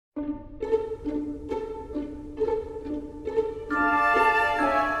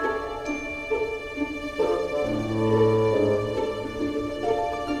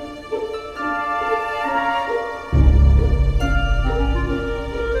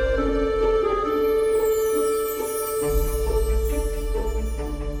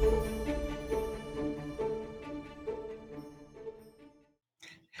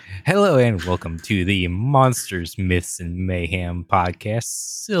Hello and welcome to the Monsters, Myths, and Mayhem podcast.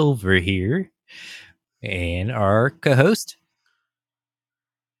 Silver here, and our co-host,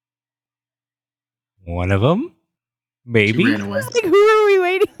 one of them, maybe. She ran away. Like, who are we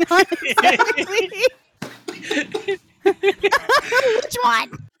waiting on exactly? Which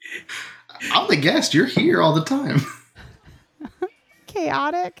one? I'm the guest. You're here all the time.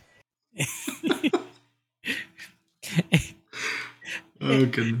 Chaotic. Oh,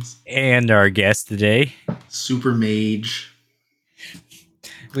 goodness. And our guest today, Super Mage.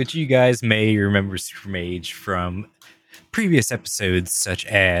 which you guys may remember Super Mage from previous episodes, such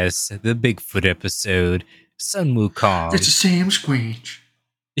as the Bigfoot episode, Sun Wukong, It's a Sam Squanch.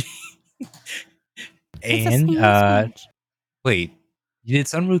 and wait, you did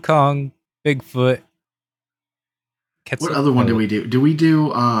Sun Wukong, Bigfoot. What other one did we do? Do we do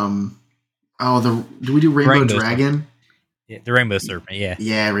do we do Rainbow Dragon? Yeah, the Rainbow Serpent, yeah.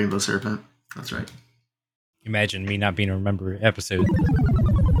 Yeah, Rainbow Serpent. That's right. Imagine me not being able to remember episodes.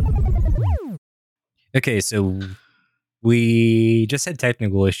 Okay, so we just had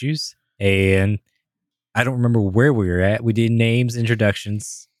technical issues, and I don't remember where we were at. We did names,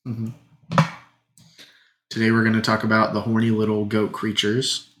 introductions. Mm-hmm. Today we're going to talk about the horny little goat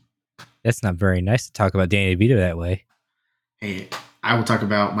creatures. That's not very nice to talk about Danny DeVito that way. Hey, I will talk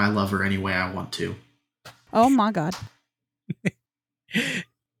about my lover any way I want to. Oh my god.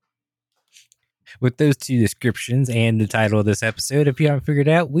 With those two descriptions and the title of this episode, if you haven't figured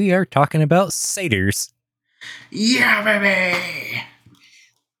out, we are talking about satyrs. Yeah, baby!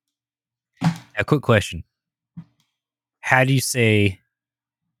 Now, quick question. How do you say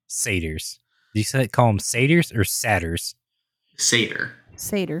satyrs? Do you call them satyrs or satyrs? Satyr.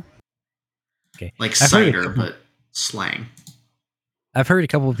 Satyr. Okay. Like cider, but slang. I've heard a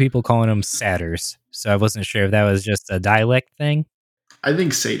couple of people calling them satyrs, so I wasn't sure if that was just a dialect thing. I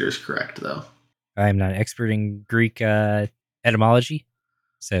think satyr's correct, though. I'm not an expert in Greek etymology,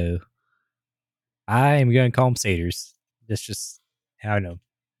 so I'm going to call them satyrs. That's just how I know.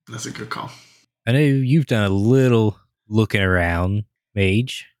 That's a good call. I know you've done a little looking around,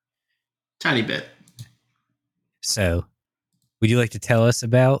 Mage. Tiny bit. So, would you like to tell us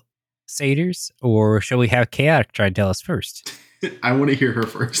about satyrs, or shall we have Chaotic try to tell us first? I want to hear her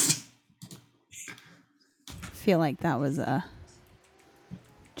first. I feel like that was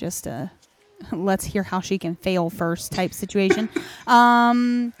just a let's hear how she can fail first type situation.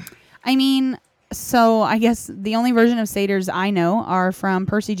 I mean, so I guess the only version of satyrs I know are from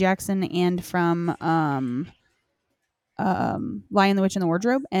Percy Jackson and from Lion, the Witch, and the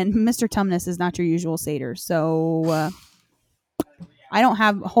Wardrobe. And Mr. Tumnus is not your usual satyr. So I don't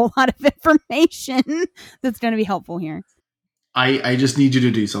have a whole lot of information that's going to be helpful here. I just need you to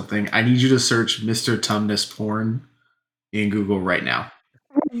do something. I need you to search Mr. Tumnus porn in Google right now.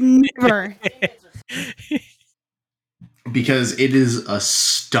 Never. Because it is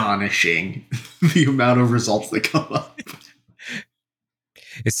astonishing the amount of results that come up.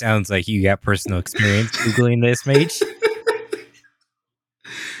 It sounds like you got personal experience Googling this, Mage.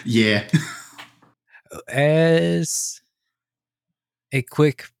 Yeah. As a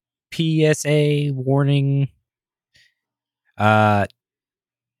quick PSA warning, the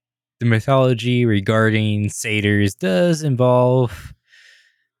mythology regarding satyrs does involve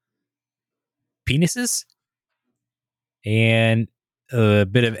penises and a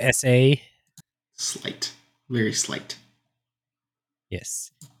bit of SA. Slight. Very slight.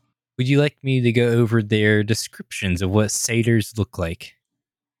 Yes. Would you like me to go over their descriptions of what satyrs look like?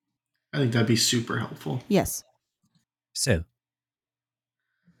 I think that'd be super helpful. Yes. So,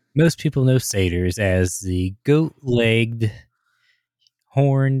 most people know satyrs as the goat-legged,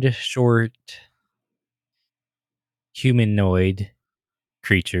 horned, short, humanoid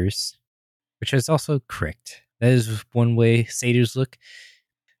creatures, which is also correct. That is one way satyrs look.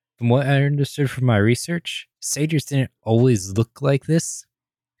 From what I understood from my research, satyrs didn't always look like this.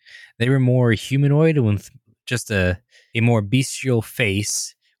 They were more humanoid with just a more bestial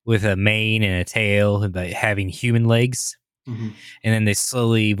face with a mane and a tail, but having human legs. Mm-hmm. And then they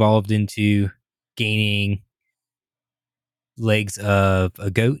slowly evolved into gaining legs of a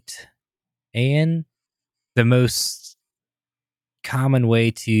goat. And the most common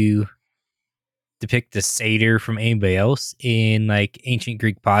way to depict the satyr from anybody else in like ancient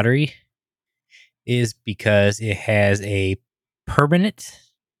Greek pottery is because it has a permanent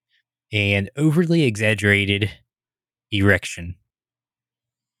and overly exaggerated erection.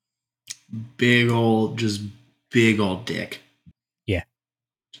 Big old dick. Yeah.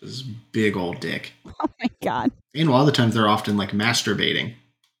 Just big old dick. Oh my god. And a lot of the times they're often like masturbating.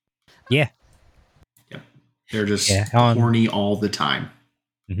 Yeah. Yep. They're just on- horny all the time.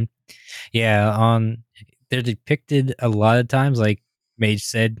 Yeah, they're depicted a lot of times, like Mage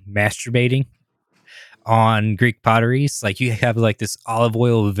said, masturbating on Greek potteries. Like you have like this olive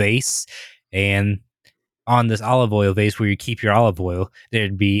oil vase, and on this olive oil vase where you keep your olive oil,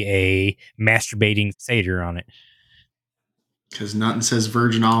 there'd be a masturbating satyr on it. Because nothing says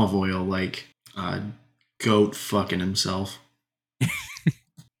virgin olive oil like a goat fucking himself.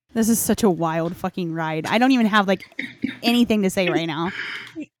 This is such a wild fucking ride. I don't even have like anything to say right now.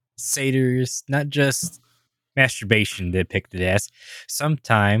 Satyrs, not just masturbation depicted as.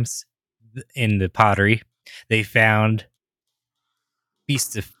 Sometimes in the pottery, they found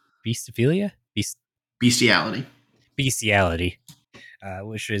bestiality,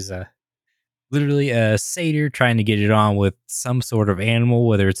 which is literally a satyr trying to get it on with some sort of animal,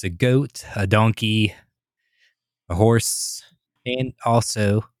 whether it's a goat, a donkey, a horse, and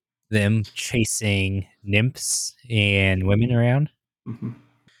also them chasing nymphs and women around. Mm-hmm.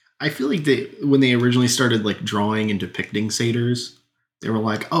 I feel like when they originally started like drawing and depicting satyrs, they were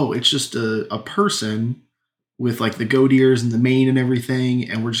like, oh, it's just a person with like the goat ears and the mane and everything,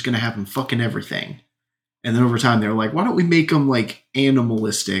 and we're just gonna have him fucking everything. And then over time, they were like, why don't we make him like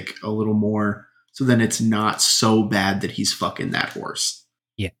animalistic a little more, so then it's not so bad that he's fucking that horse.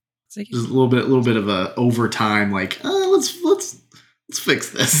 Yeah, it's a little bit of a over time, like, let's fix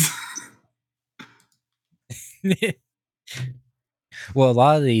this. Well, a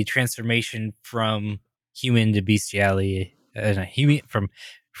lot of the transformation from human to bestiality,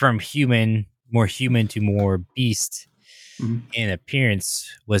 from human, more human to more beast in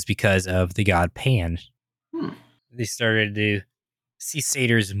appearance was because of the god Pan. They started to see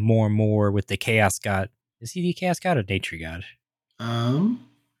satyrs more and more with the chaos god. Is he the chaos god or nature god? Let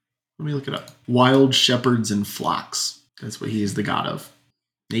me look it up. Wild shepherds and flocks. That's what he is the god of.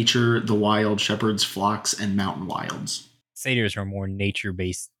 Nature, the wild, shepherds, flocks, and mountain wilds. Satyrs are more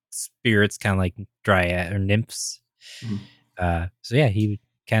nature-based spirits, kind of like dryad or nymphs. So yeah,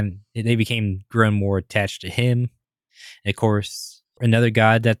 they became grown more attached to him. And of course, another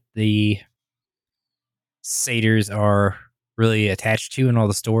god that the satyrs are really attached to in all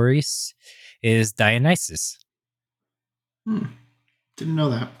the stories is Dionysus. Didn't know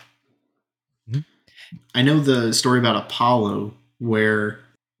that. I know the story about Apollo, where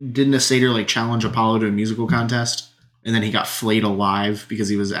didn't a satyr like challenge Apollo to a musical contest, and then he got flayed alive because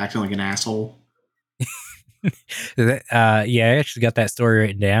he was acting like an asshole. Yeah, I actually got that story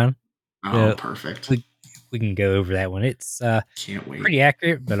written down. Oh, perfect. We can go over that one. It's can't wait. Pretty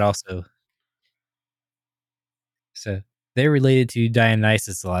accurate, but also so they're related to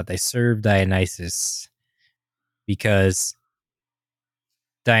Dionysus a lot. They serve Dionysus because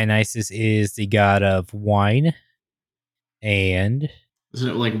Dionysus is the god of wine, and isn't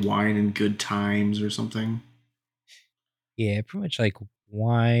it like wine and good times or something? Yeah, pretty much like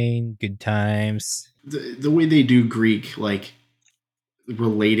wine, good times. The way they do Greek, like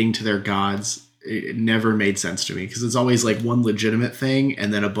relating to their gods, it never made sense to me because it's always like one legitimate thing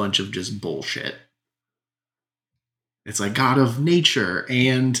and then a bunch of just bullshit. It's like god of nature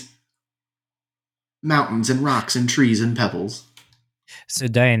and mountains and rocks and trees and pebbles. So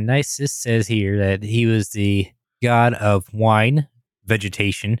Dionysus says here that he was the god of wine,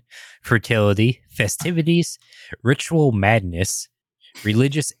 vegetation, fertility, festivities, ritual madness,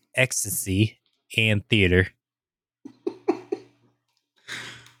 religious ecstasy, and theater.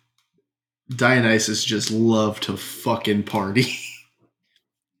 Dionysus just loved to fucking party.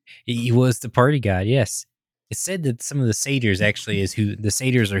 He was the party god, yes. It's said that some of the satyrs actually the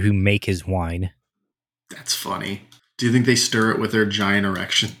satyrs are who make his wine. That's funny. Do you think they stir it with their giant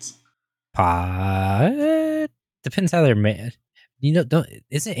erections? Depends how they're made.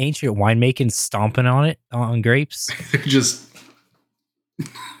 Isn't ancient winemaking stomping on it on grapes? They're just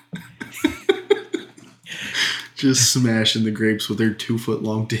smashing the grapes with their 2-foot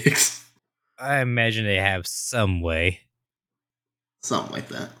long dicks. I imagine they have some way. Something like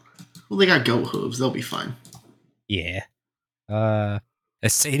that. Well, they got goat hooves. They'll be fine. Yeah. A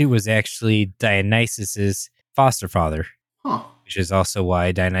satyr was actually Dionysus's foster father. Huh. Which is also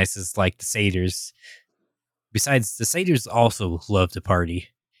why Dionysus liked the satyrs. Besides, the satyrs also love to party.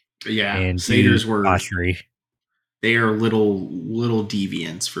 Yeah, and satyrs were debauchery. They are little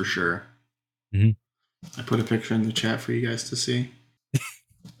deviants for sure. Mhm. I put a picture in the chat for you guys to see.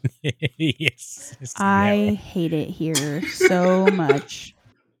 Yes. I hate it here so much.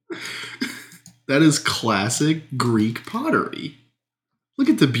 That is classic Greek pottery. Look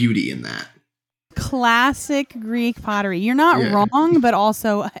at the beauty in that. Classic Greek pottery. You're not Yeah. wrong, but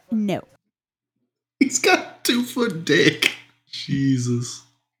also no. He's got 2-foot dick. Jesus.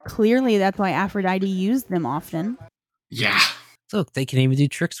 Clearly, that's why Aphrodite used them often. Yeah. Look, they can even do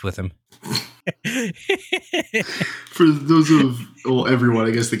tricks with them. For those of everyone,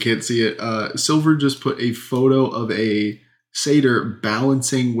 I guess they can't see it. Silver just put a photo of a satyr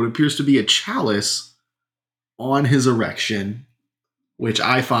balancing what appears to be a chalice on his erection, which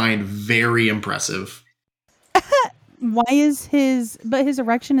I find very impressive. Why is his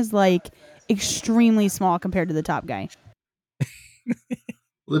erection is like extremely small compared to the top guy?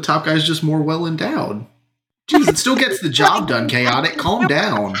 The top guy's just more well endowed. Jeez, it still gets the job done, Chaotic. Calm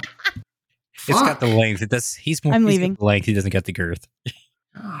down. It's got the length. He's got the length. He doesn't get the girth.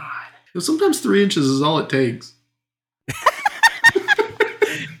 God. Sometimes 3 inches is all it takes.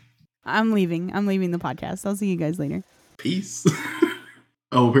 I'm leaving. I'm leaving the podcast. I'll see you guys later. Peace.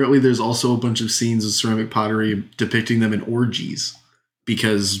 Oh, apparently there's also a bunch of scenes of ceramic pottery depicting them in orgies.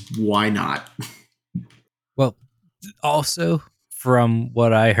 Because why not? Well, also, from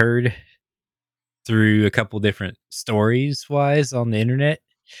what I heard through a couple different stories wise on the internet,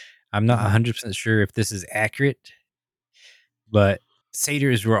 I'm not 100% sure if this is accurate, but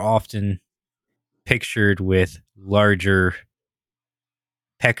satyrs were often pictured with larger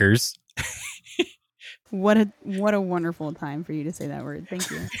peckers. What a wonderful time for you to say that word.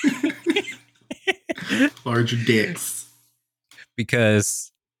 Thank you. Larger dicks.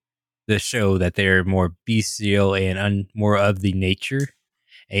 Because the show that they're more bestial and more of the nature,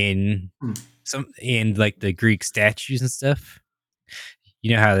 and like the Greek statues and stuff.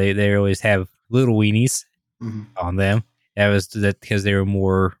 You know how they always have little weenies on them. That was because they were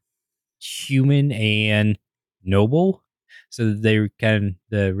more human and noble, so they were kind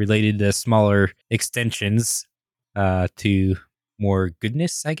of related to smaller extensions to more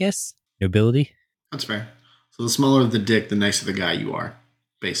goodness, I guess, nobility. That's fair. So the smaller the dick, the nicer the guy you are,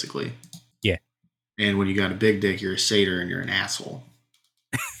 basically. Yeah. And when you got a big dick, you're a satyr and you're an asshole.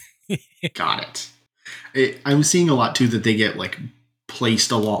 Got it. I'm seeing a lot too that they get like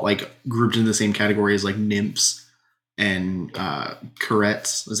placed a lot, like grouped in the same category as like nymphs and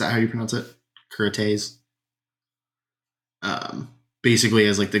curettes. Is that how you pronounce it? Curettes. Basically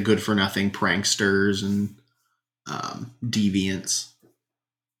as like the good for nothing pranksters and deviants.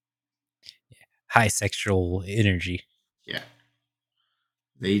 High sexual energy. Yeah.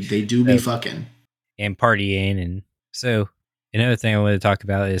 They do be fucking. And partying. And so another thing I want to talk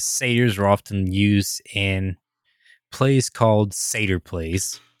about is satyrs are often used in plays called satyr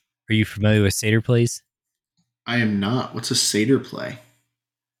plays. Are you familiar with satyr plays? I am not. What's a satyr play?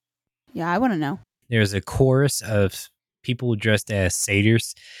 Yeah, I want to know. There's a chorus of people dressed as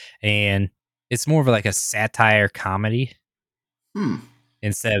satyrs, and it's more of like a satire comedy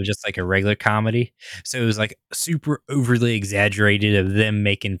instead of just like a regular comedy. So it was like super overly exaggerated of them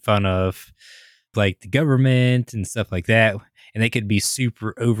making fun of like the government and stuff like that. And they could be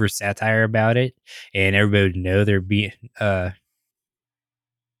super over satire about it, and everybody would know they're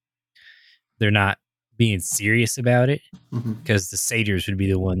not being serious about it because the satyrs would be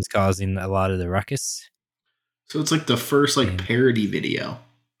the ones causing a lot of the ruckus. So it's like the first like parody video.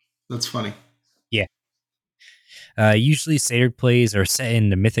 That's funny. Yeah. Usually satyr plays are set in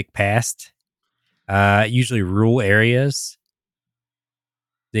the mythic past, usually rural areas.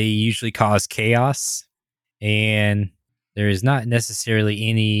 They usually cause chaos, and there is not necessarily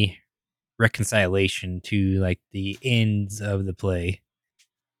any reconciliation to like the ends of the play.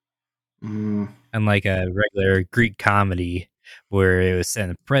 Unlike a regular Greek comedy where it was set in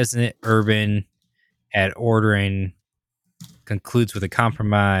the present, urban, had order, and concludes with a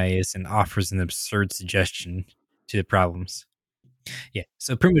compromise and offers an absurd suggestion to the problems. Yeah,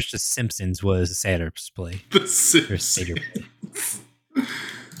 so pretty much The Simpsons was a Satyrs play. The Simpsons.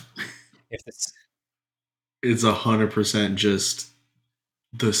 It's 100% just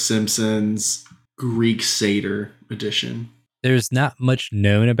The Simpsons Greek Satyr edition. There's not much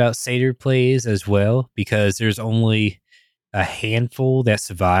known about satyr plays as well because there's only a handful that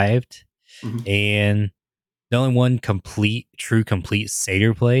survived, and the only one true complete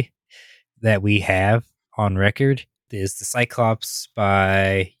satyr play that we have on record is the Cyclops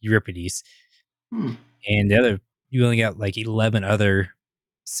by Euripides, and the other you only got like 11 other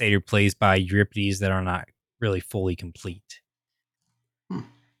satyr plays by Euripides that are not really fully complete.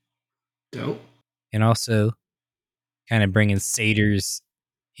 Dope. And also kind of bringing satyrs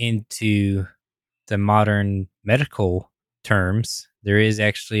into the modern medical terms, there is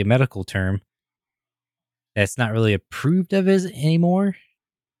actually a medical term that's not really approved of as anymore,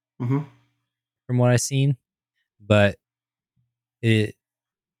 Mm-hmm. from what I've seen. But it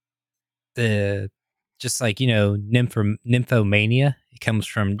the just like nymphomania, it comes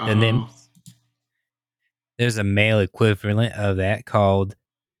from the nymphs. There's a male equivalent of that called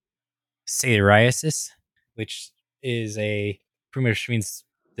satyriasis, which is pretty much means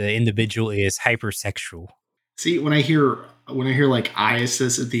the individual is hypersexual. See, when I hear like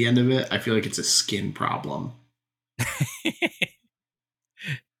iasis at the end of it, I feel like it's a skin problem.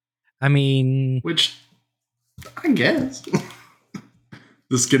 I mean, which I guess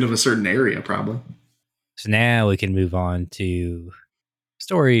the skin of a certain area, probably. So now we can move on to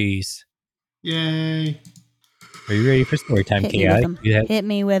stories. Yay! Are you ready for story time, Hit Ki? me with them. You have- Hit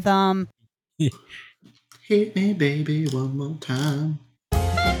me with Hit me, baby, one more time.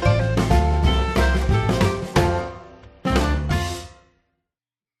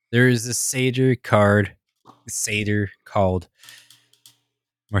 There is a satyr called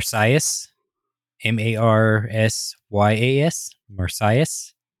Marsyas, Marsyas.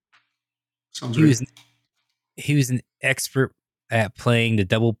 Marsyas. Sounds right. He was an expert at playing the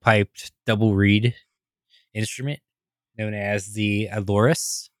double-piped double reed instrument known as the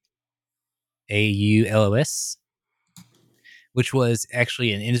Aulus, Aulos, which was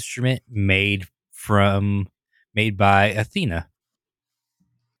actually an instrument made by Athena.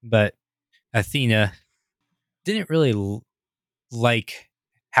 But Athena didn't really like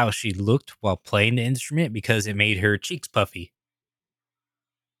how she looked while playing the instrument because it made her cheeks puffy.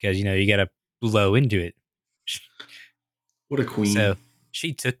 Because, you got to blow into it. What a queen. So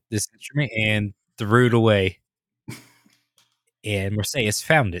she took this instrument and threw it away. And Marsyas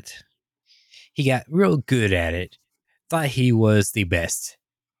found it. He got real good at it. Thought he was the best.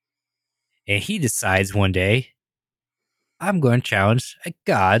 And he decides one day, I'm going to challenge a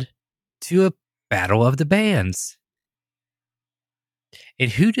god to a battle of the bands.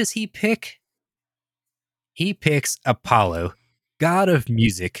 And who does he pick? He picks Apollo, god of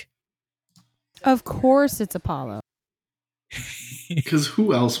music. Of course it's Apollo. Because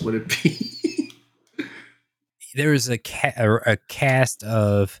who else would it be? There was a cast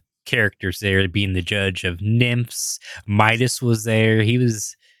of characters there, being the judge of nymphs. Midas was there. He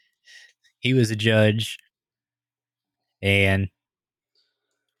was a judge. And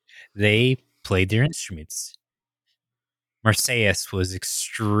they played their instruments. Marsyas was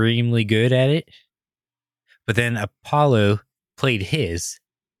extremely good at it. But then Apollo played his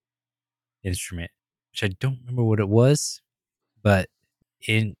instrument, which I don't remember what it was, but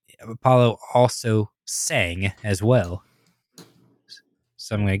Apollo also sang as well.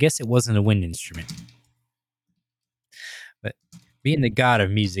 So I guess it wasn't a wind instrument. But being the god of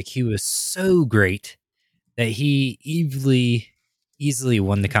music, he was so great that he easily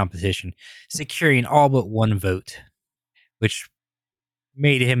won the competition, securing all but one vote, which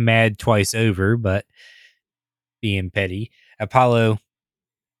made him mad twice over, but being petty. Apollo,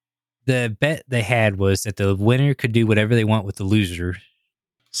 the bet they had was that the winner could do whatever they want with the loser.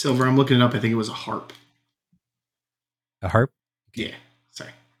 Silver, I'm looking it up. I think it was a harp. A harp? Yeah,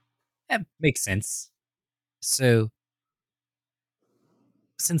 sorry. That makes sense. So,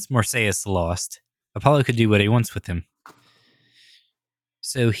 since Marsyas lost, Apollo could do what he wants with him.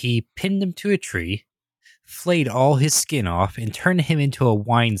 So he pinned him to a tree, flayed all his skin off, and turned him into a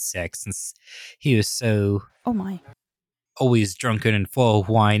wine sack since he was so always drunken and full of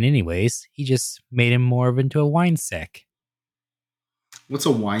wine anyways. He just made him more into a wine sack. What's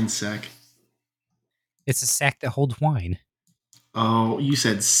a wine sack? It's a sack that holds wine. Oh, you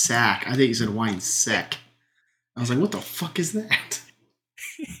said sack. I think you said wine sack. I was like, what the fuck is that?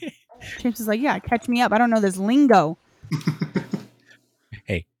 James is like, yeah, catch me up. I don't know this lingo.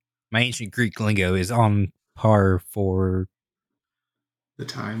 Hey, my ancient Greek lingo is on par for the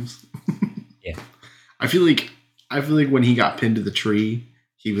times. Yeah. I feel like when he got pinned to the tree,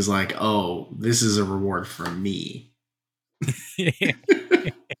 he was like, "Oh, this is a reward for me."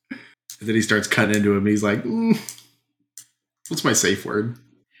 And then he starts cutting into him. And he's like, "What's my safe word?"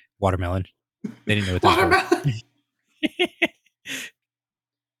 Watermelon. They didn't know what that was.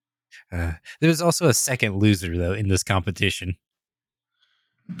 There was also a second loser though in this competition.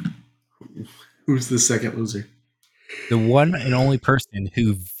 Who's the second loser? The one and only person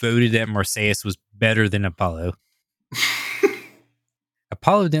who voted that Marsyas was better than Apollo.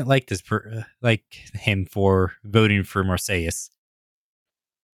 Apollo didn't like him for voting for Marsyas.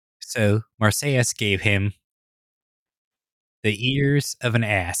 So Marsyas gave him the ears of an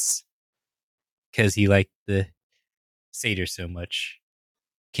ass because he liked the satyr so much.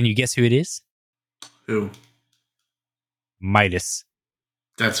 Can you guess who it is? Who? Midas.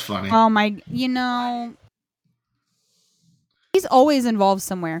 That's funny. Oh my, he's always involved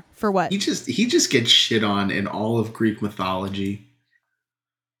somewhere. For what? He just gets shit on in all of Greek mythology.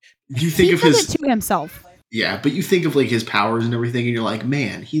 You think He of does his it to himself. Yeah, but you think of like his powers and everything, and you're like,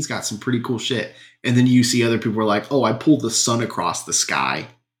 man, he's got some pretty cool shit. And then you see other people are like, oh, I pulled the sun across the sky.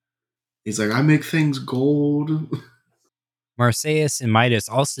 He's like, I make things gold. Marsyas and Midas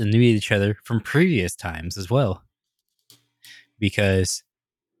also knew each other from previous times as well, because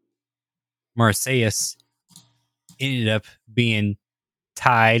Marsyas ended up being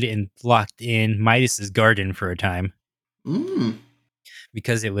tied and locked in Midas's garden for a time,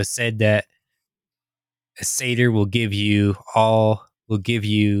 because it was said that a satyr will give you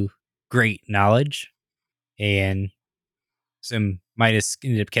great knowledge. And so Midas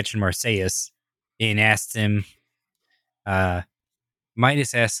ended up catching Marsyas and asked him,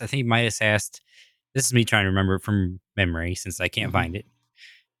 Midas asked, this is me trying to remember it from memory since I can't find it.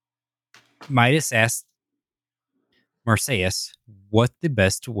 Midas asked Marsyas what the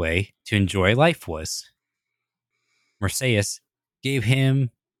best way to enjoy life was. Marsyas gave him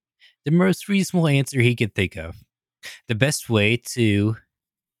the most reasonable answer he could think of. The best way to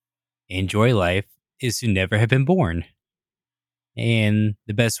enjoy life is to never have been born. And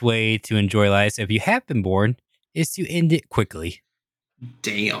the best way to enjoy life if you have been born is to end it quickly.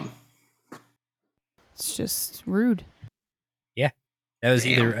 Damn. It's just rude. Yeah. That was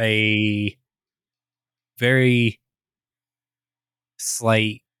either a very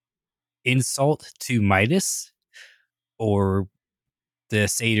slight insult to Midas or the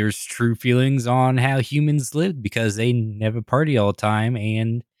satyrs' true feelings on how humans lived, because they never party all the time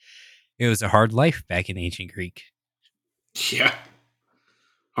and it was a hard life back in ancient Greek. Yeah.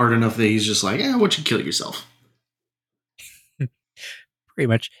 Hard enough that he's just like, why don't you kill yourself? Pretty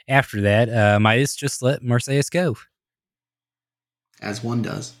much. After that, Midas just let Marsyas go. As one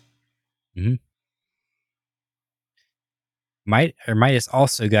does. Mm-hmm. Midas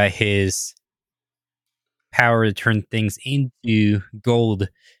also got his power to turn things into gold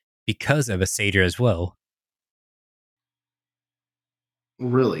because of a satyr as well.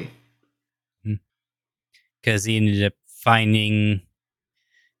 Really? Because he ended up finding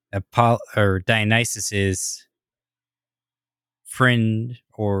Dionysus's friend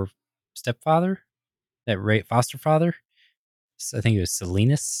or stepfather, foster father. So I think it was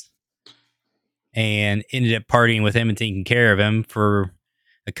Silenus, and ended up partying with him and taking care of him for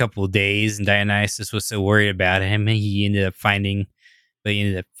a couple of days. And Dionysus was so worried about him, he ended up finding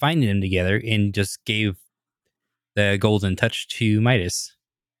them together and just gave the golden touch to Midas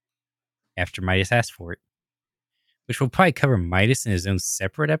after Midas asked for it, which we'll probably cover Midas in his own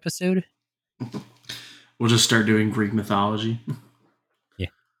separate episode. We'll just start doing Greek mythology. Yeah.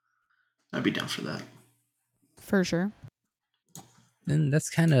 I'd be down for that. For sure. And that's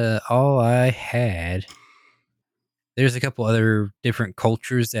kind of all I had. There's a couple other different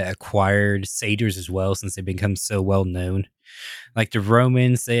cultures that acquired satyrs as well, since they've become so well known. Like the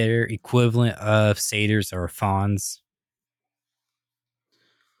Romans, their equivalent of satyrs are fauns.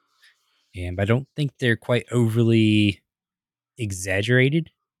 But I don't think they're quite overly exaggerated.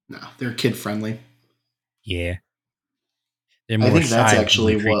 No, they're kid friendly. Yeah. They're more I think that's shy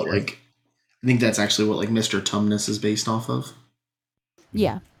actually than what creature. Mr. Tumnus is based off of.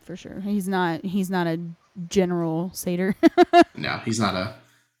 Yeah, for sure. He's not a general satyr. No, he's not a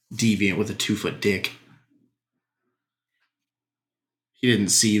deviant with a 2-foot dick. He didn't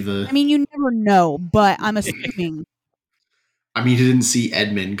see the. I mean, you never know, but I'm assuming. I mean, he didn't see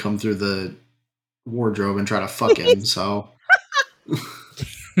Edmund come through the wardrobe and try to fuck him, so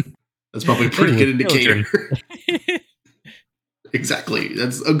that's probably a pretty good indicator. Exactly.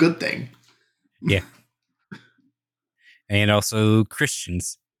 That's a good thing. Yeah. And also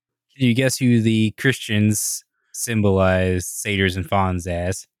Christians. Can you guess who the Christians symbolize satyrs and fauns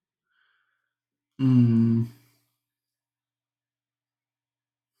as? I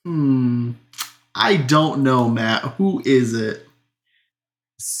don't know, Matt. Who is it?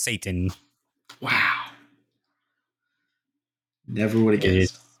 Satan. Wow. Never would have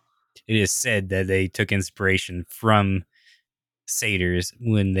guessed. It is said that they took inspiration from satyrs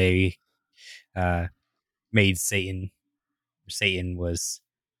when they made Satan. Satan was...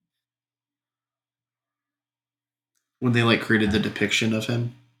 When they created the depiction of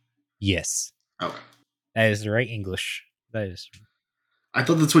him? Yes. Okay. That is the right English. That is... I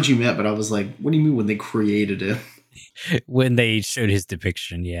thought that's what you meant, but I was like, what do you mean when they created it? When they showed his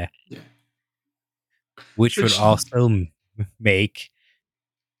depiction, yeah. Which Which would also make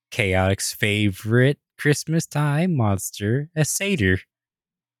Chaotic's favorite Christmas time monster a satyr.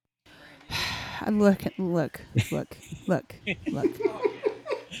 Look.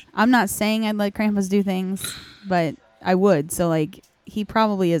 I'm not saying I'd let Krampus do things, but I would. So, like, he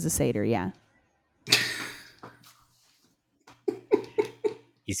probably is a satyr, yeah.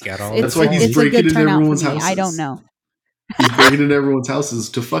 He's got all. That's why he's it's a breaking good into turnout everyone's for me. houses. I don't know. He's breaking into everyone's houses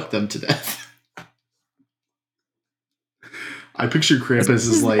to fuck them to death. I picture Krampus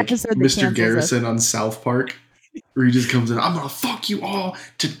as like Mr. Garrison on South Park, where he just comes in, I'm gonna fuck you all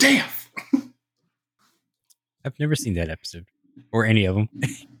to death. I've never seen that episode or any of them.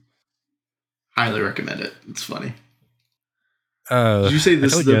 Highly recommend it. It's funny. Did you say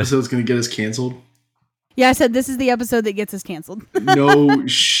this is the episode that's going to get us canceled? Yeah, I said this is the episode that gets us canceled. No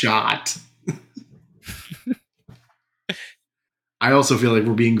shot. I also feel like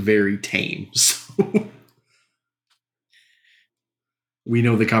we're being very tame. So we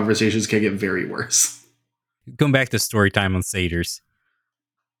know the conversations can get very worse. Going back to story time on Satyrs,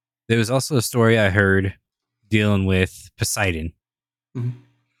 there was also a story I heard dealing with Poseidon. Mm-hmm.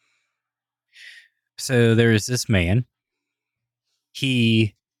 So there is this man.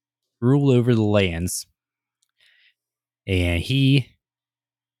 He ruled over the lands, and he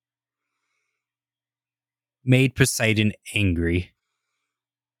made Poseidon angry.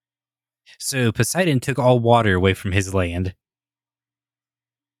 So Poseidon took all water away from his land.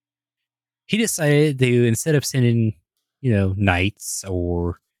 He decided to, instead of sending, knights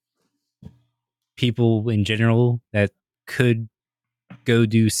or people in general that could go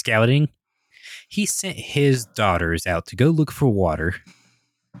do scouting, he sent his daughters out to go look for water.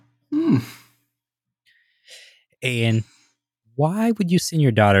 And why would you send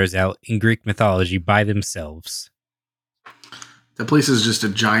your daughters out in Greek mythology by themselves? That place is just a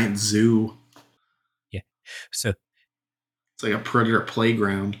giant zoo. Yeah. So it's like a predator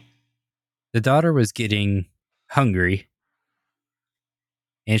playground. The daughter was getting hungry,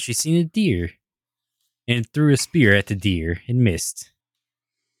 and she seen a deer and threw a spear at the deer and missed.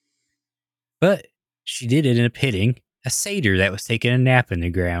 But she did end up hitting a satyr that was taking a nap in the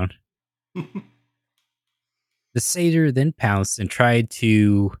ground. The satyr then pounced and tried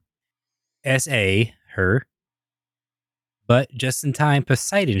to SA her, but just in time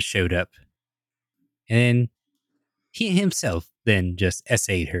Poseidon showed up, and he himself then just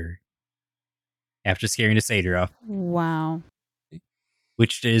SA'd her after scaring the satyr off. Wow.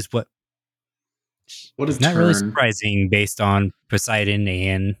 Which is what is not really surprising based on Poseidon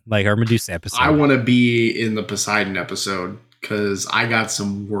and like our Medusa episode. I want to be in the Poseidon episode because I got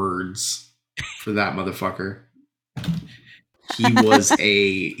some words for that motherfucker.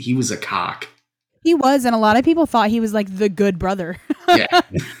 He was a cock. He was, and a lot of people thought he was like the good brother. Yeah.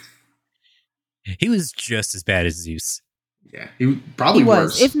 He was just as bad as Zeus. Yeah, he probably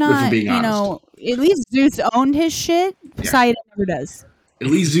was. Worse, if not, at least Zeus owned his shit. Poseidon never does. At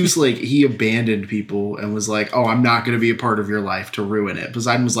least Zeus, he abandoned people and was like, oh, I'm not going to be a part of your life to ruin it.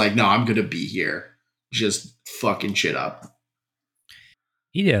 Poseidon was like, no, I'm going to be here. Just fucking shit up.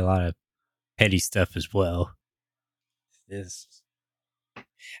 He did a lot of petty stuff as well.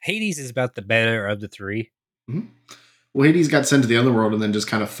 Hades is about the better of the three. Mm-hmm. Well, Hades got sent to the underworld and then just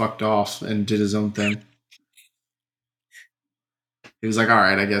kind of fucked off and did his own thing. He was like, all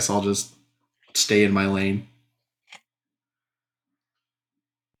right, I guess I'll just stay in my lane.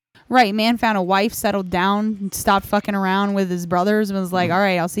 Right, man found a wife, settled down, stopped fucking around with his brothers, and was like, all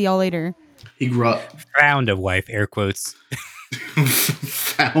right, I'll see y'all later. He grew up. Found a wife, air quotes.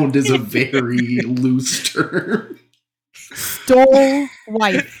 Found is a very loose term. Stole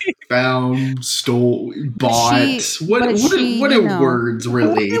wife. Found, stole, bought. What are words,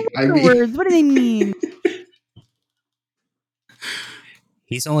 really? Words? What do they mean?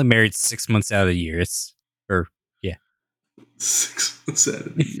 He's only married 6 months out of the year. 6 months out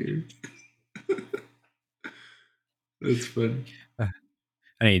of the year. That's funny. I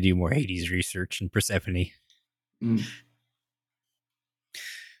need to do more Hades research and Persephone.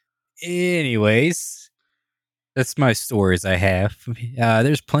 Anyways, that's my stories I have.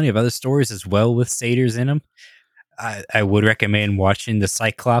 There's plenty of other stories as well with satyrs in them. I would recommend watching the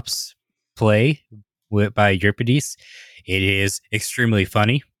Cyclops play by Euripides. It is extremely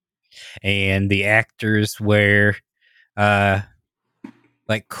funny, and the actors wear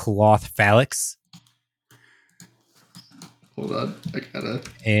like cloth phallics. Hold on, I gotta.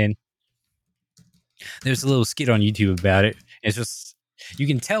 And there's a little skit on YouTube about it. It's just you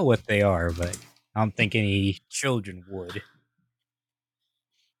can tell what they are, but I don't think any children would.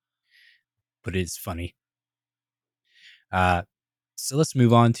 But it's funny. So let's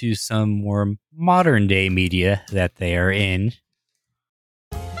move on to some more modern day media that they are in.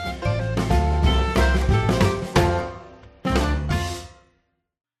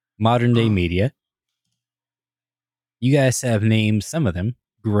 modern day media. You guys have named some of them.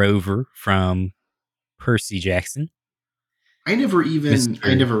 Grover from Percy Jackson. I never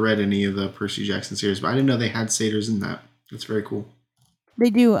read any of the Percy Jackson series, but I didn't know they had satyrs in that. That's very cool. They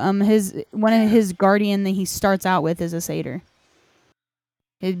do. One of his guardian that he starts out with is a satyr.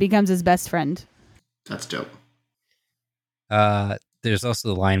 It becomes his best friend. That's dope. There's also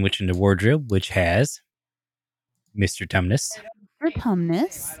the Lion Witch in the Wardrobe, which has Mr. Tumnus.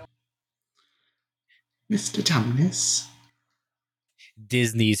 Mr. Tumnus.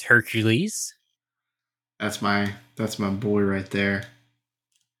 Disney's Hercules. That's my boy right there.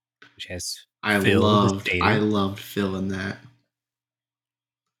 Which has I loved Phil in that.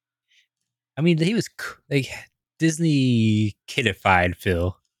 I mean, he was like Disney kidified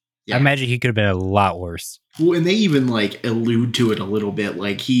Phil. Yeah. I imagine he could have been a lot worse. Well, and they even like allude to it a little bit.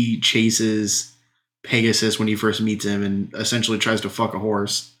 Like he chases Pegasus when he first meets him and essentially tries to fuck a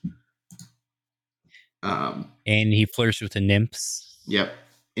horse. And he flirts with the nymphs. Yep.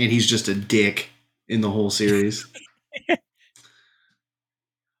 And he's just a dick in the whole series.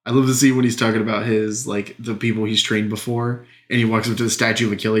 I love to see when he's talking about his, like, the people he's trained before, and he walks up to the statue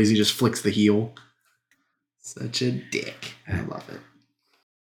of Achilles, he just flicks the heel. Such a dick. I love it.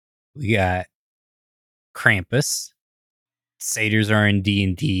 We got Krampus. Satyrs are in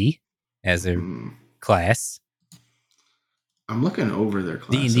D&D as a class. I'm looking over their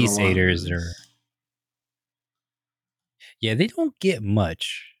class. D&D satyrs are... Yeah, they don't get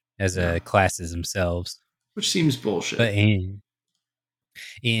much as a classes themselves. Which seems bullshit. But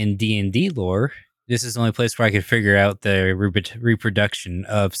in D&D lore, this is the only place where I could figure out the reproduction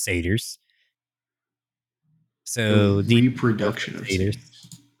of satyrs. So the reproduction of satyrs.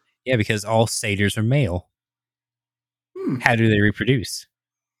 Yeah, because all satyrs are male. How do they reproduce?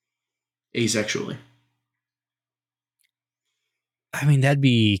 Asexually. I mean, that'd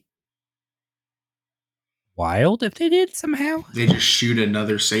be wild if they did somehow. They just shoot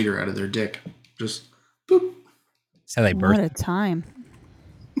another satyr out of their dick. Just boop. That's how they birth. What a time.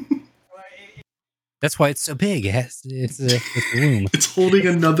 That's why it's so big. It's a womb. It's holding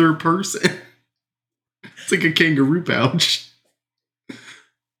another person. It's like a kangaroo pouch.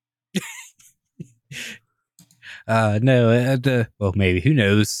 Well, maybe, who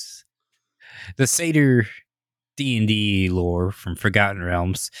knows? The satyr D&D lore from Forgotten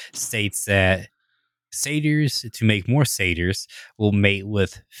Realms states that satyrs, to make more satyrs, will mate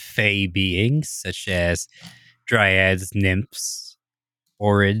with fey beings such as dryads, nymphs,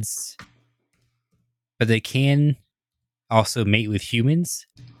 orids, but they can also mate with humans,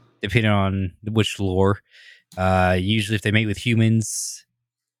 depending on which lore. Usually, if they mate with humans,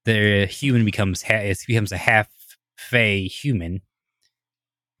 their human becomes a half fey human,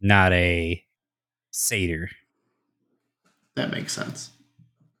 not a satyr. That makes sense.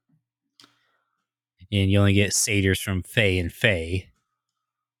 And you only get satyrs from fey and fey.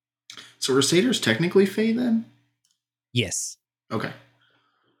 So are satyrs technically fey then? Yes. Okay.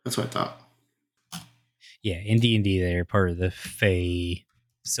 That's what I thought. Yeah, in D&D, they're part of the fey,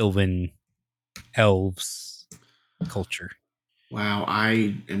 sylvan, elves culture. Wow,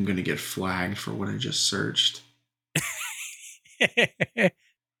 I am going to get flagged for what I just searched.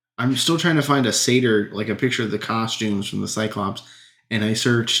 I'm still trying to find a satyr, like a picture of the costumes from the Cyclops, and I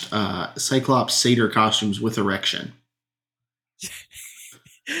searched Cyclops satyr costumes with erection.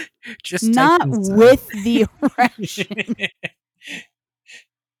 Just not with the erection.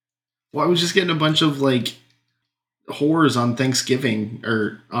 Well, I was just getting a bunch of like whores on Thanksgiving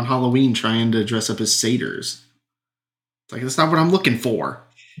or on Halloween trying to dress up as satyrs. It's like, that's not what I'm looking for.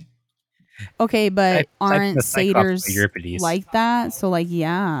 Okay, but aren't satyrs like that? So, like,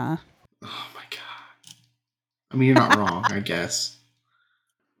 yeah. Oh my god. I mean, you're not wrong, I guess.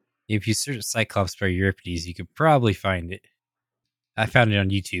 If you search Cyclops by Euripides, you could probably find it. I found it on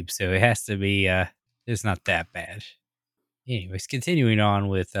YouTube, so it has to be, it's not that bad. Anyways, continuing on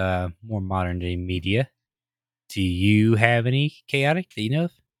with more modern day media. Do you have any chaotic that you know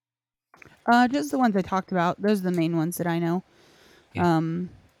of? Just the ones I talked about. Those are the main ones that I know. Yeah.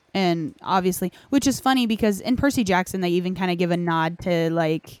 And obviously, which is funny because in Percy Jackson, they even kind of give a nod to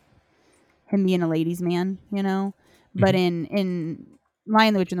like him being a ladies' man, you know. Mm-hmm. But in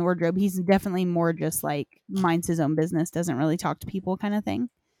Lion, the Witch, and the Wardrobe, he's definitely more just like minds his own business, doesn't really talk to people, kind of thing.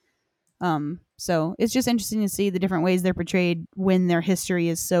 So it's just interesting to see the different ways they're portrayed when their history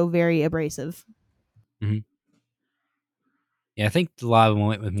is so very abrasive. Mm-hmm. Yeah, I think a lot of them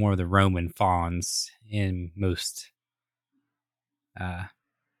went with more of the Roman fawns in most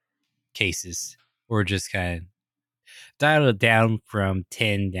cases, or just kind of dialed it down from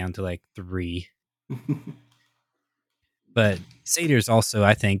 10 down to like 3. But satyrs also,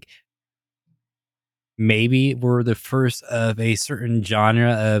 I think, maybe were the first of a certain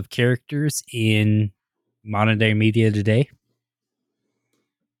genre of characters in modern day media today.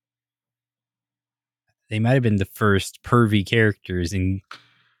 They might have been the first pervy characters in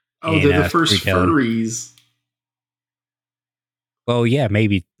They're the first storytelling. furries. Well, yeah,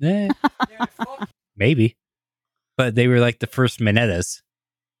 maybe. Maybe. But they were like the first Minettas.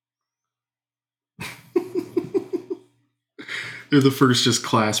 They're the first just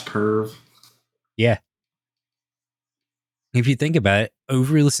class perv. Yeah. If you think about it,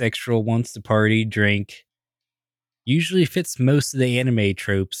 overly sexual, wants to party, drink, usually fits most of the anime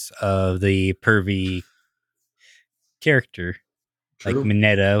tropes of the pervy character. True. Like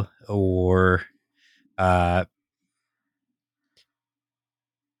Mineta or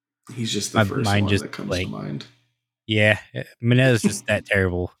he's just the first one just that comes to mind. Yeah, Mineta's just that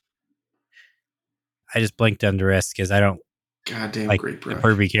terrible. I just blanked on the rest because I don't Goddamn like great, the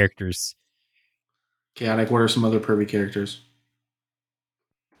pervy characters. Chaotic, what are some other pervy characters?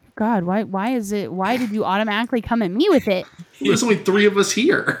 God, why did you automatically come at me with it? Well, there's only 3 of us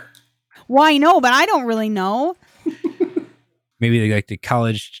here. Well, I know, but I don't really know. Maybe they like the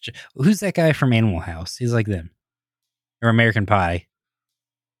college. Who's that guy from Animal House? He's like them. Or American Pie.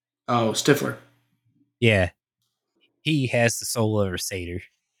 Oh, Stifler. Yeah. He has the soul of a satyr.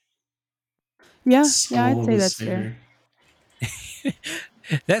 Yeah, I'd say that's fair.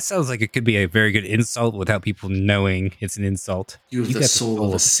 That sounds like it could be a very good insult without people knowing it's an insult. You have the soul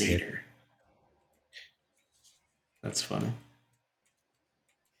of a satyr. That's funny.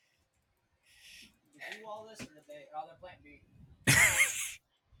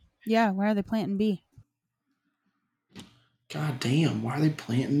 Yeah, why are they planting B? God damn, why are they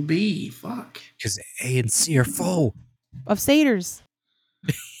planting B? Fuck. Because A and C are full of satyrs.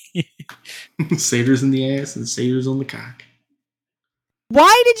 Satyrs in the ass and satyrs on the cock.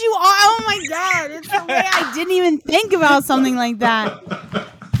 Why did you? Oh my god! It's the way I didn't even think about something like that.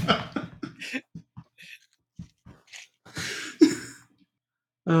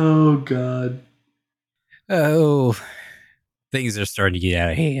 Oh god. Oh, things are starting to get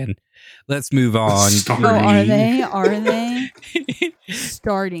out of hand. Let's move on. Oh, are they? Are they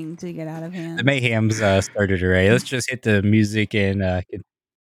starting to get out of hand? The mayhem's started already. Let's just hit the music and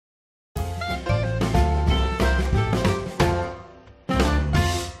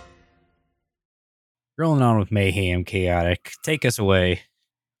rolling on with mayhem. Chaotic, take us away.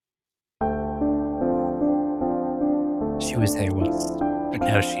 She was there once, but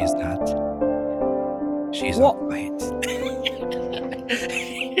now she is not. She's all quiet.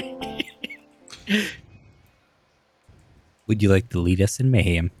 Would you like to lead us in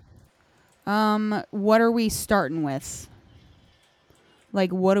mayhem? What are we starting with?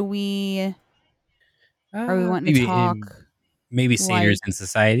 Like, what do we? Are we wanting to talk? Maybe satyrs in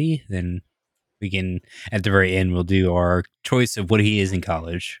society. Then we can, at the very end, we'll do our choice of what he is in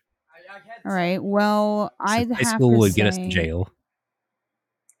college. All right. Well, I'd have to say high school would get us to jail.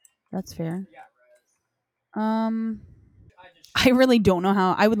 That's fair. I really don't know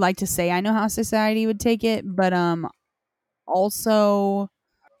how. I would like to say I know how society would take it, but also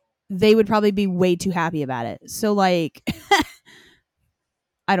they would probably be way too happy about it. So like,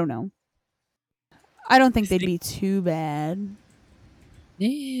 I don't know. I don't think they'd be too bad.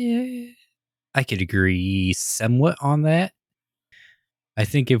 Yeah, I could agree somewhat on that. I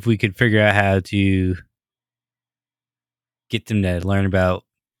think if we could figure out how to get them to learn about,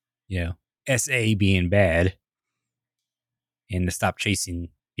 SA being bad and to stop chasing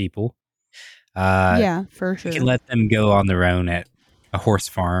people. Yeah, for sure. We can let them go on their own at a horse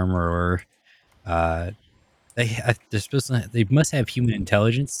farm or they must have human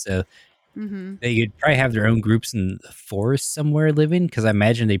intelligence, so they could probably have their own groups in the forest somewhere living, because I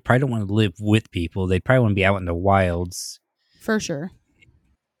imagine they probably don't want to live with people. They probably want to be out in the wilds. For sure.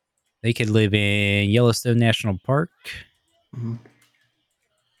 They could live in Yellowstone National Park. Mm-hmm.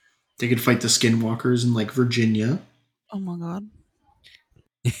 They could fight the skinwalkers in like Virginia. Oh my god.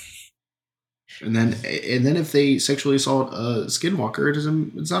 And then if they sexually assault a skinwalker,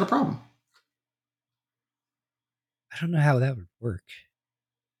 it's not a problem. I don't know how that would work.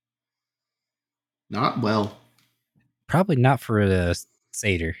 Not well. Probably not for the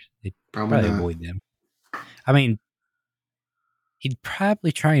satyr. They'd probably avoid them. I mean, he'd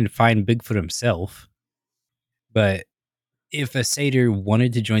probably try and find Bigfoot himself. But if a satyr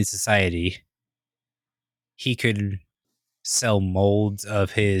wanted to join society, he could sell molds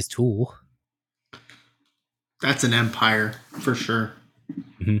of his tool. That's an empire for sure.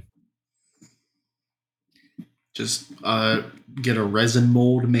 Mm-hmm. Just get a resin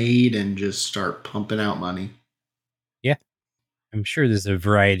mold made and just start pumping out money. Yeah. I'm sure there's a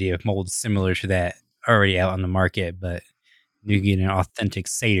variety of molds similar to that already out on the market, but you get an authentic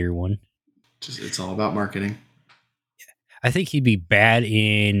satyr one. It's all about marketing. I think he'd be bad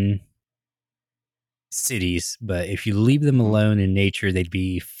in cities, but if you leave them alone in nature, they'd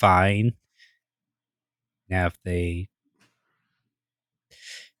be fine. Now, if they...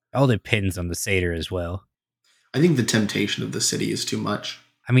 all depends on the satyr as well. I think the temptation of the city is too much.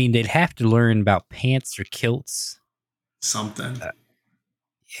 I mean, they'd have to learn about pants or kilts. Something.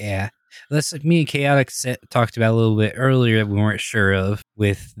 Yeah. That's like me and Chaotic talked about a little bit earlier that we weren't sure of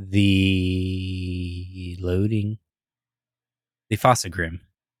with the loading. The Fossagrim.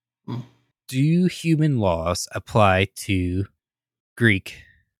 Do human laws apply to Greek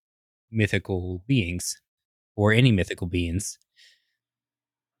mythical beings or any mythical beings?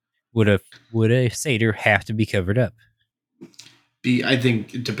 Would a satyr have to be covered up? I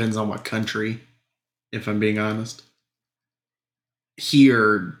think it depends on what country, if I'm being honest.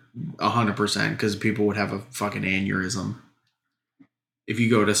 Here, 100%, because people would have a fucking aneurysm. If you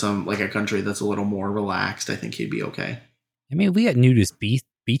go to some, like a country that's a little more relaxed, I think he'd be okay. I mean, we got nudist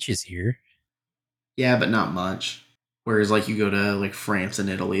beaches here. Yeah, but not much. Whereas, like, you go to, like, France and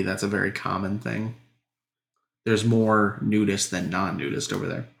Italy, that's a very common thing. There's more nudists than non-nudist over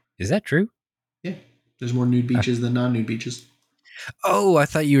there. Is that true? Yeah. There's more nude beaches than non-nude beaches. Oh, I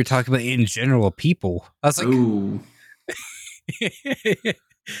thought you were talking about in general people. I was like, ooh.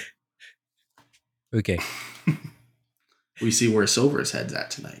 Okay. We see where Silver's head's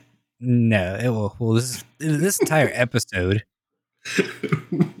at tonight. No, well, this entire episode.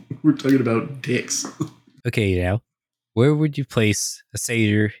 We're talking about dicks. Okay, now, where would you place a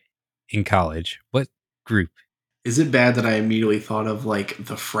satyr in college? What group? Is it bad that I immediately thought of, like,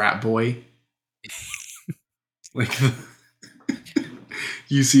 the frat boy? Like,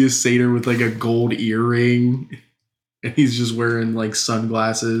 you see a satyr with, like, a gold earring, and he's just wearing, like,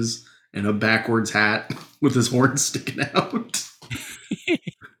 sunglasses and a backwards hat with his horn sticking out.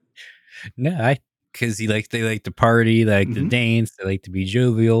 No, because they like to party, they like to dance, they like to be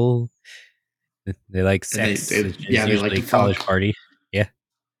jovial, they like sex. They like to college fuck. party. Yeah,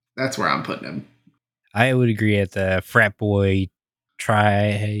 that's where I'm putting him. I would agree at the frat boy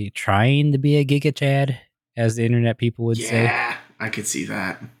trying to be a Giga Chad, as the internet people would say. Yeah, I could see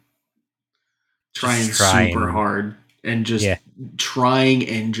that. Trying super hard and just trying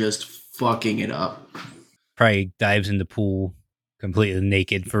and just fucking it up. Probably dives in the pool completely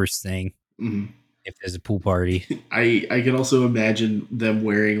naked first thing. Mm-hmm. If there's a pool party. I can also imagine them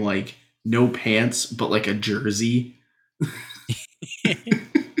wearing, like, no pants, but, like, a jersey.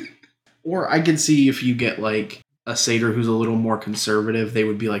 Or I can see if you get, like, a satyr who's a little more conservative, they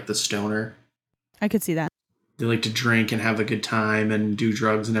would be like the stoner. I could see that. They like to drink and have a good time and do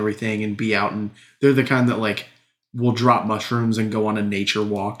drugs and everything and be out, and they're the kind that, like, will drop mushrooms and go on a nature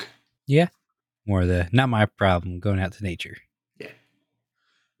walk. Yeah. More not my problem, going out to nature. Yeah.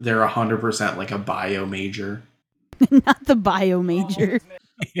 They're 100% like a bio major. Not the bio major.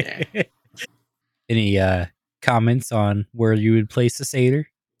 Yeah. Any comments on where you would place a satyr?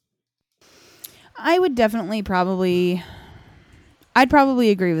 I would definitely I'd probably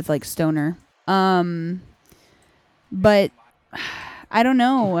agree with, like, stoner. But I don't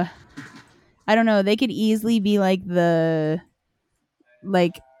know. They could easily be like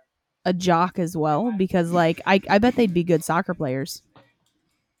a jock as well, because, like, I bet they'd be good soccer players.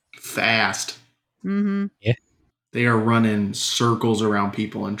 Fast. Mm-hmm. Yeah. They are running circles around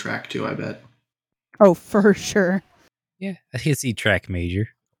people in track too, I bet. Oh, for sure. Yeah, I can see track major.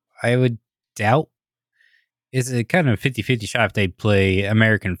 I would doubt it's a kind of 50-50 shot if they play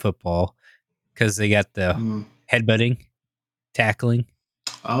American football, because they got the headbutting, tackling.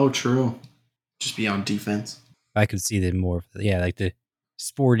 Oh, true. Just be on defense. I could see them more, like the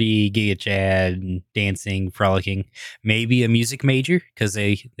sporty Giga Chad and dancing, frolicking. Maybe a music major, because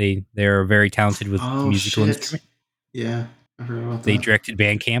they're very talented with musical instruments. Yeah, I heard about that. They directed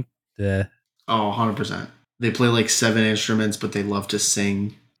Bandcamp. 100%. They play like 7 instruments, but they love to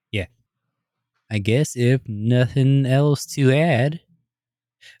sing. Yeah. I guess if nothing else to add,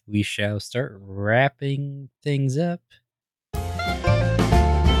 we shall start wrapping things up.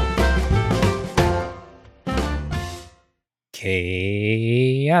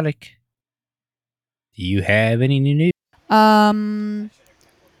 Chaotic. Do you have any new news?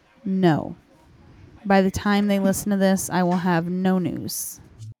 No. By the time they listen to this, I will have no news.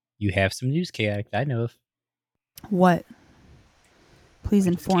 You have some news, Chaotic, I know of. What? Please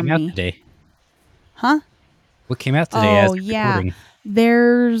inform me. What came out today? Huh? What came out today as recording?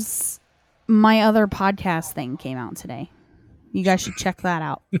 There's my other podcast thing came out today. You guys should check that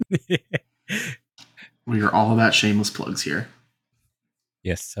out. We are all about shameless plugs here.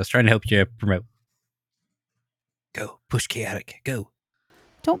 Yes, I was trying to help you promote. Go. Push chaotic. Go.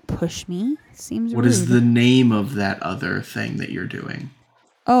 Don't push me. Seems What rude. is the name of that other thing that you're doing?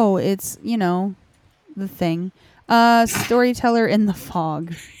 Oh, it's, the thing. Storyteller in the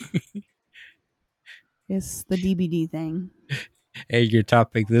Fog. It's the DBD thing. And your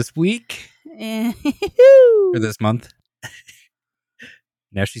topic this week or this month.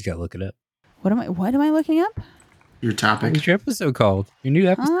 Now she's got to look it up. What am I looking up? Your topic? What's your episode called? Your new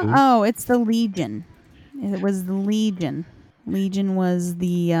episode. Oh, it's the Legion. It was the Legion. Legion was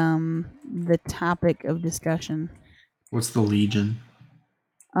the topic of discussion. What's the Legion?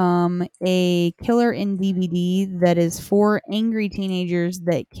 A killer in DVD that is 4 angry teenagers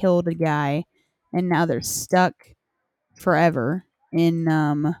that killed a guy, and now they're stuck forever in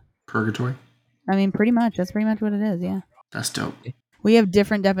Purgatory? I mean, pretty much. That's pretty much what it is. Yeah. That's dope. We have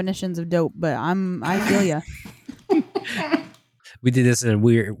different definitions of dope, but I feel ya. We did this in a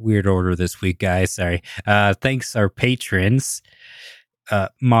weird order this week, guys. Sorry. Thanks our patrons,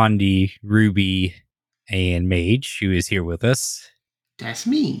 Mondi, Ruby, and Mage, who is here with us. That's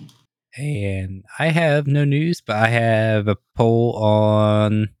me. And I have no news, but I have a poll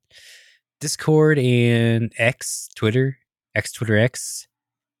on Discord and Twitter X.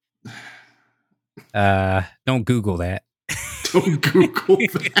 Don't Google that. Don't Google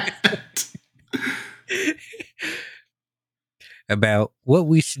that. About what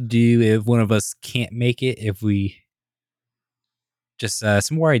we should do if one of us can't make it. If we just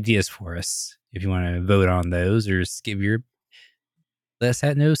some more ideas for us. If you want to vote on those or just give your let us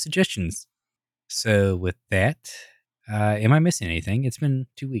know suggestions. So with that, am I missing anything? It's been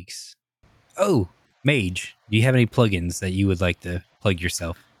 2 weeks. Oh, Mage, do you have any plugins that you would like to plug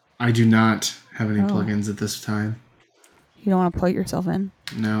yourself? I do not have any plugins at this time. You don't want to plug yourself in?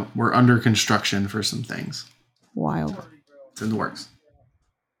 No, we're under construction for some things. Wild. It's in the works.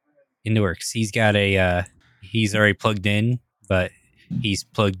 In the works. He's got he's already plugged in, but he's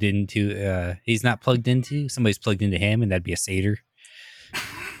plugged into, he's not plugged into. Somebody's plugged into him, and that'd be a satyr.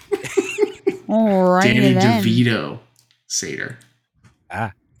 Alrighty Danny then. DeVito satyr.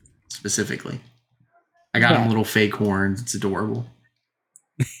 Specifically. I got him little fake horns. It's adorable.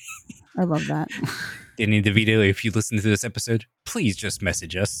 I love that. Danny DeVito, if you listen to this episode, please just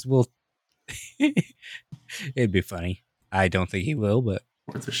message us. It'd be funny. I don't think he will, but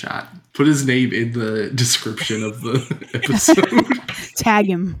Worth a shot. Put his name in the description of the episode. Tag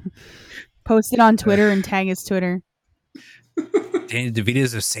him. Post it on Twitter and tag his Twitter. Danny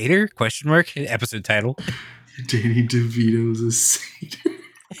DeVito's a satyr? ? Episode title. Danny DeVito's a satyr.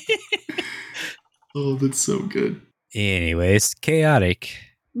 Oh, that's so good. Anyways, Chaotic.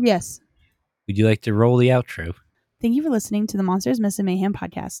 Yes. Would you like to roll the outro? Thank you for listening to the Monsters, Myths, and Mayhem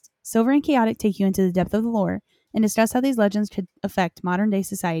podcast. Silver and Chaotic take you into the depth of the lore and discuss how these legends could affect modern-day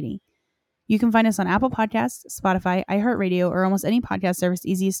society. You can find us on Apple Podcasts, Spotify, iHeartRadio, or almost any podcast service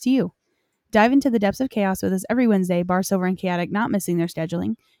easiest to you. Dive into the depths of chaos with us every Wednesday, bar Silver and Chaotic not missing their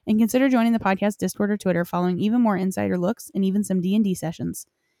scheduling, and consider joining the podcast Discord or Twitter following even more insider looks and even some D&D sessions.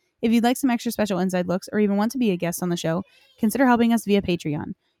 If you'd like some extra special inside looks or even want to be a guest on the show, consider helping us via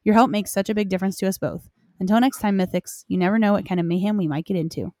Patreon. Your help makes such a big difference to us both. Until next time, Mythics, you never know what kind of mayhem we might get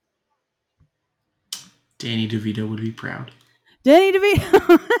into. Danny DeVito would be proud. Danny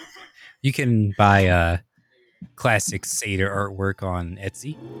DeVito! You can buy classic satyr artwork on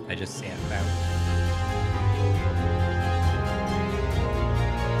Etsy. I just say it about